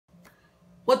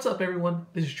What's up, everyone?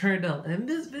 This is Trandell, and in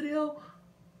this video,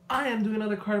 I am doing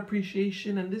another card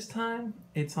appreciation, and this time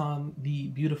it's on the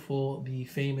beautiful, the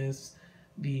famous,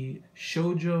 the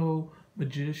Shoujo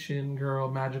Magician Girl,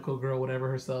 Magical Girl, whatever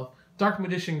herself, Dark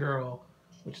Magician Girl,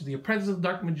 which is the apprentice of the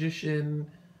Dark Magician.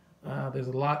 There's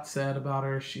a lot said about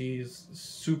her. She's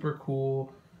super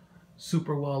cool,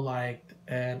 super well liked,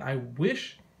 and I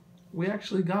wish we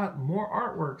actually got more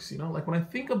artworks. You know, like when I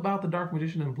think about the Dark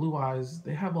Magician and Blue Eyes,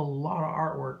 they have a lot of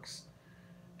artworks,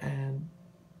 and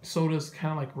so does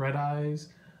kind of like Red Eyes.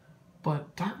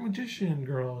 But Dark Magician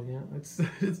Girl, yeah,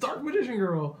 it's Dark Magician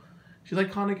Girl. She's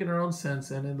iconic in her own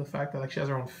sense, and in the fact that like she has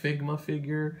her own Figma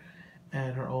figure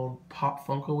and her own Pop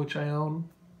Funko, which I own.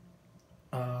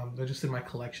 They're just in my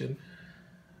collection.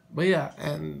 But yeah,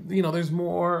 and you know, there's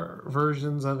more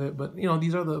versions of it, but you know,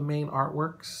 these are the main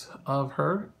artworks of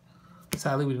her.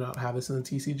 Sadly, we do not have this in the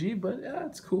TCG, but yeah,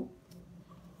 it's cool.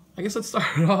 I guess let's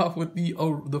start off with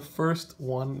the first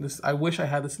one. I wish I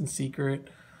had this in secret.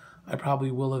 I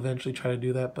probably will eventually try to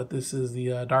do that, but this is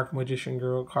the Dark Magician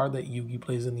Girl card that Yugi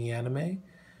plays in the anime,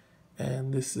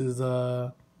 and this is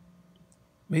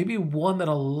maybe one that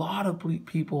a lot of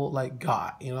people like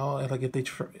got. You know, like if they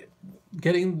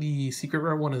getting the secret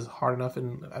rare one is hard enough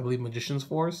in, I believe, Magician's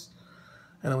Force,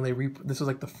 and then when they this was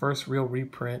like the first real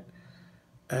reprint.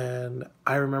 And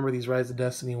I remember these Rise of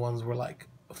Destiny ones were like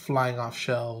flying off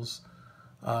shelves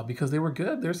because they were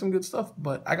good. There's some good stuff,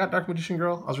 but I got Dark Magician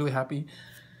Girl. I was really happy.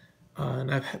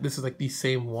 This is like the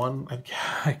same one.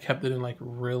 I kept it in like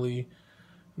really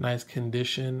nice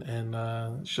condition,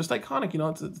 and it's just iconic. You know,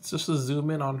 it's just a zoom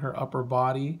in on her upper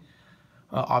body.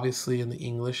 Obviously, in the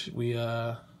English,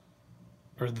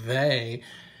 they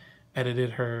edited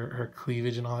her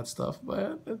cleavage and all that stuff,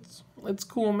 but it's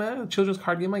cool, man. A children's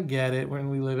card game, I get it. When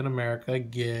we live in America, I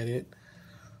get it.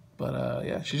 But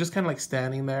yeah, she's just kind of like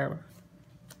standing there.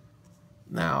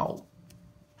 Now,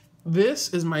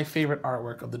 this is my favorite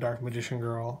artwork of the Dark Magician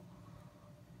Girl.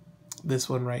 This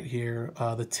one right here,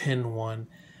 the tin one,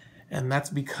 and that's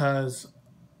because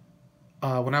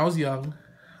when I was young,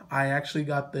 I actually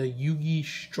got the Yu-Gi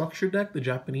structure deck, the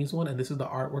Japanese one, and this is the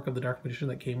artwork of the Dark Magician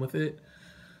that came with it.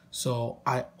 So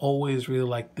I always really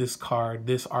liked this card,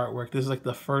 this artwork. This is like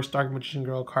the first Dark Magician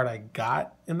Girl card I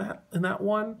got in that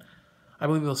one. I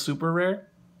believe it was super rare.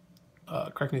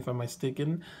 Correct me if I'm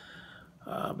mistaken.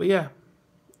 But yeah,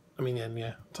 I mean, and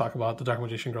yeah, talk about the Dark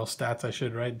Magician Girl stats. I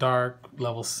should, right? Dark,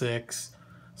 level 6,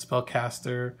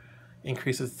 spellcaster,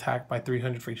 increases attack by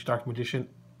 300 for each Dark Magician,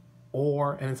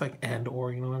 and it's like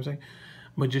or, you know what I'm saying?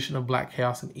 Magician of Black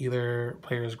Chaos in either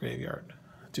player's graveyard.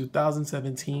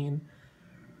 2017.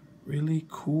 Really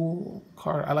cool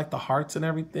card. I like the hearts and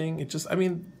everything. It just, I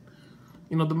mean,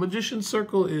 you know, the Magician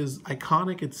Circle is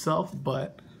iconic itself,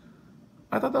 but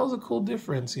I thought that was a cool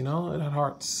difference, you know? It had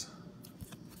hearts.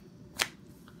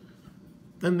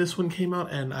 Then this one came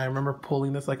out, and I remember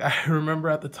pulling this. Like, I remember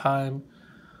at the time,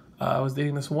 I was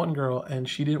dating this one girl, and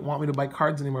she didn't want me to buy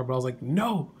cards anymore, but I was like,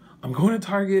 no, I'm going to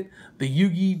Target. The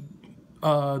Yu-Gi,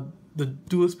 the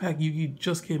Duelist Pack Yu-Gi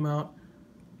just came out.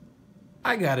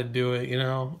 I gotta do it, you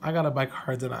know. I gotta buy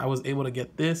cards, and I was able to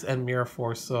get this and Mirror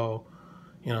Force. So,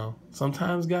 you know,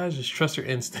 sometimes guys just trust your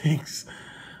instincts.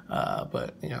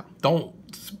 But you know, don't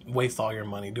waste all your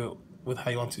money. Do it with how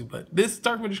you want to. But this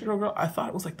Dark Magician Girl, I thought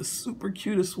it was like the super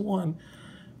cutest one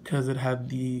because it had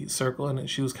the circle and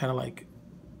she was kind of like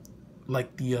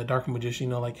the Dark Magician,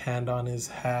 you know, like hand on his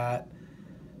hat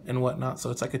and whatnot. So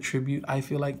it's like a tribute, I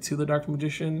feel like, to the Dark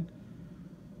Magician.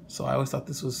 So I always thought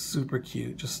this was super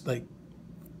cute. Just like,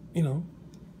 you know,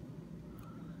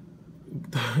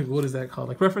 what is that called?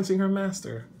 Like referencing her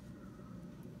master.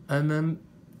 And then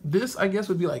this, I guess,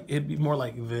 would be like, it'd be more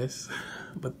like this.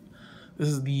 But this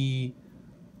is the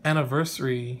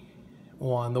anniversary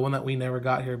one, the one that we never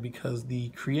got here because the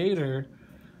creator,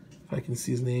 if I can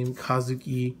see his name,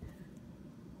 Kazuki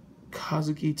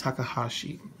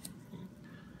Takahashi.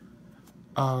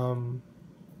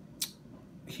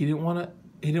 He didn't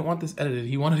want this edited.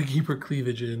 He wanted to keep her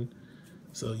cleavage in.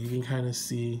 So you can kind of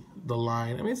see the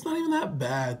line. I mean, it's not even that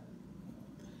bad.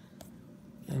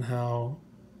 And how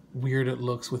weird it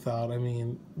looks without. I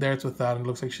mean, there it's without, and it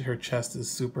looks like her chest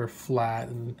is super flat,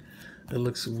 and it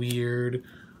looks weird.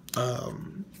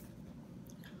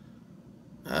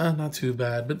 Not too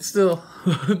bad, but still,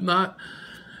 not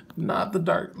the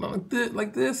dark.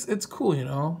 Like this, it's cool, you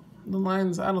know. The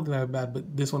lines, I don't think they're bad,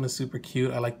 but this one is super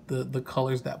cute. I like the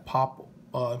colors that pop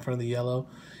in front of the yellow.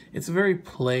 It's a very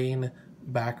plain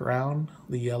background,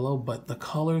 the yellow, but the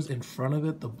colors in front of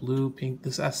it, the blue, pink,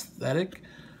 this aesthetic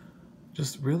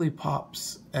just really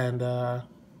pops. And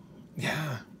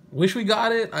yeah, wish we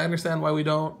got it. I understand why we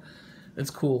don't. It's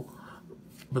cool.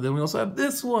 But then we also have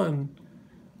this one,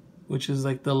 which is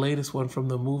like the latest one from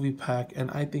the movie pack.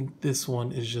 And I think this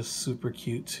one is just super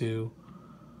cute too.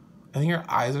 I think her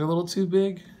eyes are a little too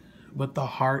big, but the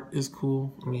heart is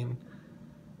cool. I mean,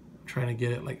 I'm trying to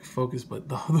get it like focused, but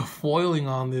the foiling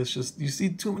on this, just, you see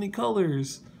too many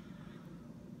colors.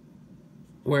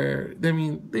 Where, I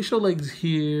mean, they show legs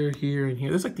here, here, and here.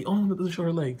 There's like the only one that doesn't show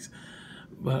her legs.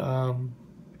 But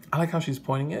I like how she's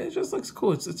pointing it. It just looks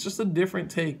cool. It's just a different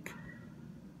take.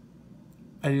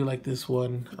 I do like this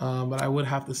one, but I would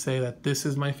have to say that this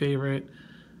is my favorite.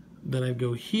 Then I'd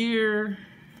go here,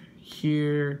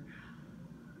 here.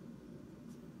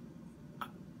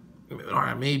 All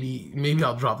right, maybe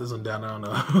I'll drop this one down. I don't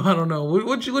know. I don't know.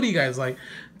 What do you guys like?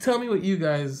 Tell me what you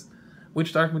guys,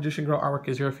 which Dark Magician Girl artwork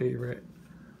is your favorite?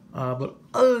 But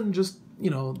other than just, you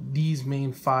know, these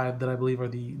main 5 that I believe are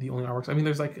the only artworks. I mean,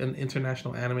 there's like an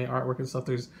international anime artwork and stuff.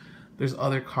 There's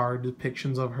other card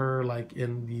depictions of her, like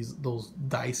in those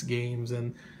dice games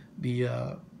and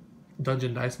the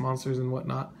dungeon dice monsters and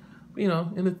whatnot. But, you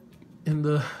know, in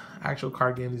the actual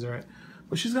card game, these are it.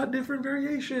 But she's got different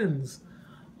variations,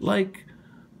 like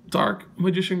Dark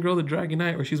Magician Girl, the Dragon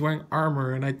Knight, where she's wearing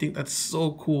armor, and I think that's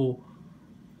so cool.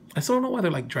 I still don't know why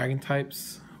they're like dragon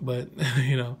types, but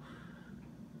you know,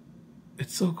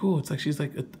 it's so cool. It's like she's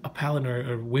like a paladin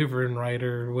or a wyvern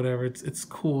rider or whatever. It's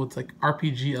cool. It's like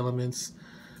RPG elements.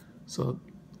 So,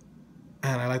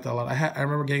 and I like that a lot. I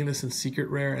remember getting this in secret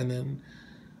rare, and then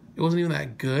it wasn't even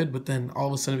that good. But then all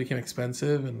of a sudden it became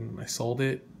expensive, and I sold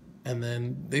it. And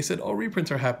then they said, "Oh,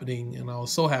 reprints are happening," and I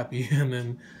was so happy. And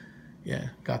then, yeah,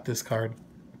 got this card.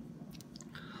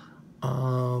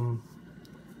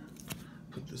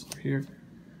 Put this over here.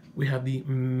 We have the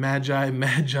Magi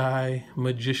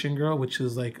Magician Girl, which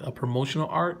is like a promotional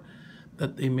art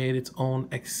that they made its own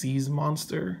Xyz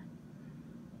monster.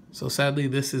 So sadly,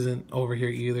 this isn't over here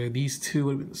either. These two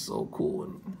would have been so cool.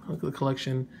 And look at the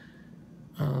collection.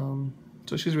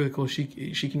 So she's really cool. She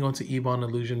can go into Ebon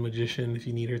Illusion Magician if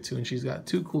you need her to, and she's got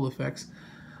 2 cool effects.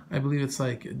 I believe it's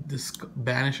like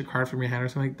banish a card from your hand or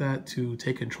something like that to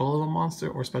take control of a monster,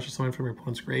 or special summon from your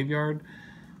opponent's graveyard.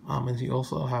 And you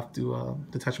also have to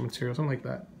detach a material, something like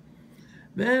that.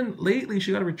 Then lately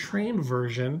she got a retrained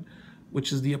version,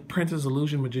 which is the Apprentice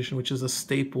Illusion Magician, which is a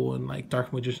staple in like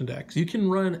Dark Magician decks. You can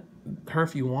run her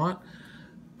if you want,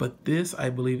 but this I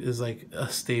believe is like a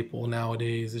staple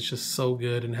nowadays. It's just so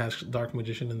good and has Dark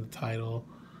Magician in the title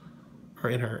or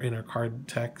in her card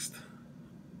text.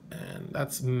 And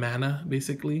that's Mana,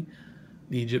 basically,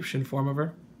 the Egyptian form of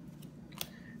her.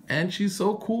 And she's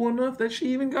so cool enough that she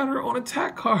even got her own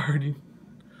attack card.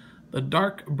 The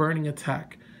Dark Burning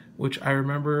Attack, which I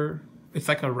remember, it's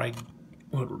like a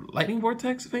lightning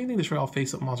vortex, if anything. Destroy all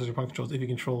face-up monsters or opponent controls if you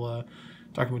control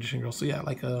Dark Magician Girl. So yeah,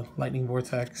 like a lightning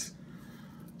vortex.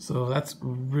 So that's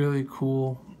really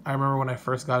cool. I remember when I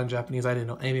first got in Japanese, I didn't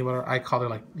know anything about her. I called her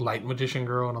like Light Magician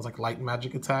Girl, and I was like Light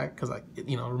Magic Attack, because like,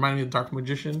 you know, it reminded me of Dark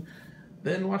Magician.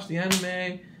 Then watch the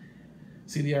anime,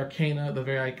 see the Arcana, the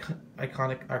very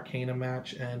iconic Arcana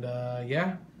match, and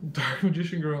yeah, Dark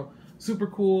Magician Girl, super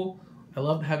cool. I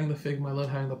loved having the Figma, I loved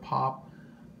having the pop.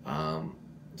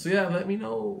 So yeah, let me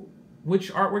know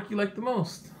which artwork you like the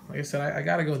most. Like I said, I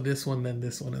gotta go this one, then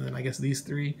this one, and then I guess these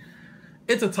 3.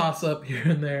 It's a toss-up here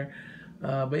and there.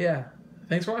 But yeah,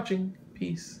 thanks for watching.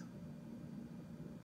 Peace.